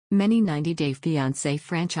Many 90 Day Fiancé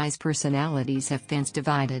franchise personalities have fans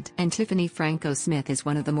divided, and Tiffany Franco Smith is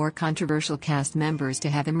one of the more controversial cast members to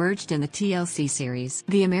have emerged in the TLC series.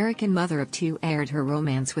 The American mother of two aired her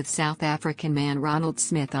romance with South African man Ronald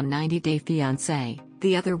Smith on 90 Day Fiancé,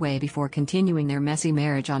 the other way before continuing their messy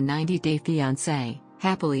marriage on 90 Day Fiancé.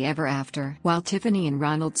 Happily Ever After. While Tiffany and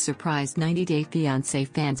Ronald surprised 90 Day Fiancé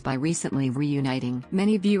fans by recently reuniting,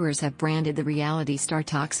 many viewers have branded the reality star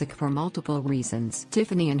toxic for multiple reasons.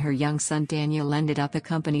 Tiffany and her young son Daniel ended up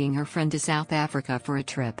accompanying her friend to South Africa for a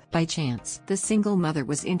trip. By chance, the single mother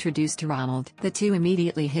was introduced to Ronald. The two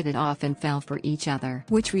immediately hit it off and fell for each other,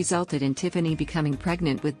 which resulted in Tiffany becoming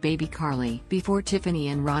pregnant with baby Carly. Before Tiffany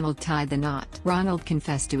and Ronald tied the knot, Ronald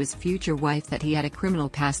confessed to his future wife that he had a criminal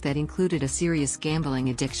past that included a serious gambling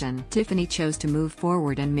addiction. Tiffany chose to move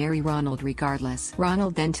forward and marry Ronald regardless.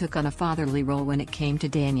 Ronald then took on a fatherly role when it came to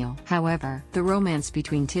Daniel. However, the romance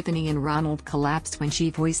between Tiffany and Ronald collapsed when she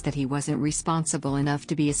voiced that he wasn't responsible enough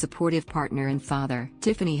to be a supportive partner and father.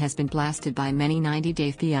 Tiffany has been blasted by many 90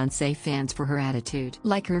 Day Fiancé fans for her attitude.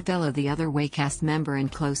 Like her fellow The Other Way cast member and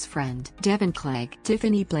close friend, Devin Clegg,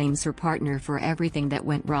 Tiffany blames her partner for everything that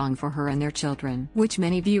went wrong for her and their children, which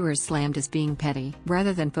many viewers slammed as being petty.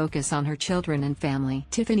 Rather than focus on her children and family,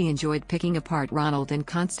 Tiffany enjoyed picking apart Ronald and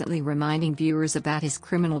constantly reminding viewers about his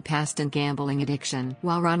criminal past and gambling addiction.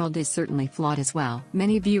 While Ronald is certainly flawed as well,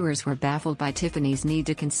 many viewers were baffled by Tiffany's need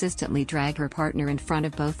to consistently drag her partner in front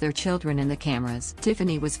of both their children and the cameras.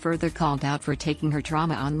 Tiffany was further called out for taking her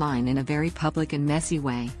drama online in a very public and messy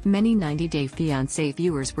way. Many 90 Day Fiancé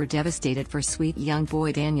viewers were devastated for sweet young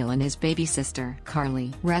boy Daniel and his baby sister,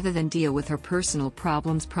 Carly. Rather than deal with her personal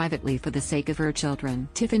problems privately for the sake of her children,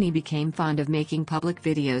 Tiffany became fond of making public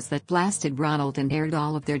videos that blasted Ronald and aired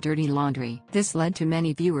all of their dirty laundry. This led to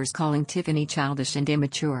many viewers calling Tiffany childish and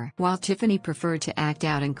immature. While Tiffany preferred to act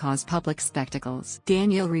out and cause public spectacles,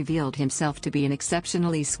 Daniel revealed himself to be an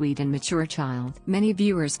exceptionally sweet and mature child. Many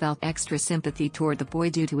viewers felt extra sympathy toward the boy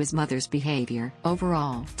due to his mother's behavior.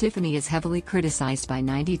 Overall, Tiffany is heavily criticized by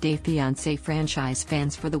 90 Day Fiancé franchise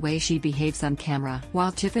fans for the way she behaves on camera.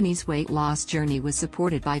 While Tiffany's weight loss journey was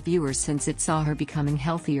supported by viewers since it saw her becoming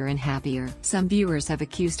healthier and happier, some viewers have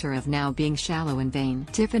accused her of now being shallow and vain.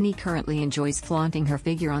 Tiffany currently enjoys flaunting her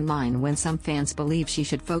figure online when some fans believe she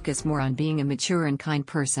should focus more on being a mature and kind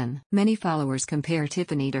person. Many followers compare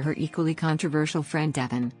Tiffany to her equally controversial friend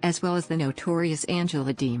Devin, as well as the notorious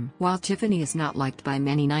Angela Deem. While Tiffany is not liked by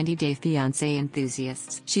many 90 Day Fiancé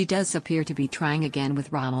enthusiasts, she does appear to be trying again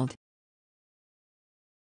with Ronald.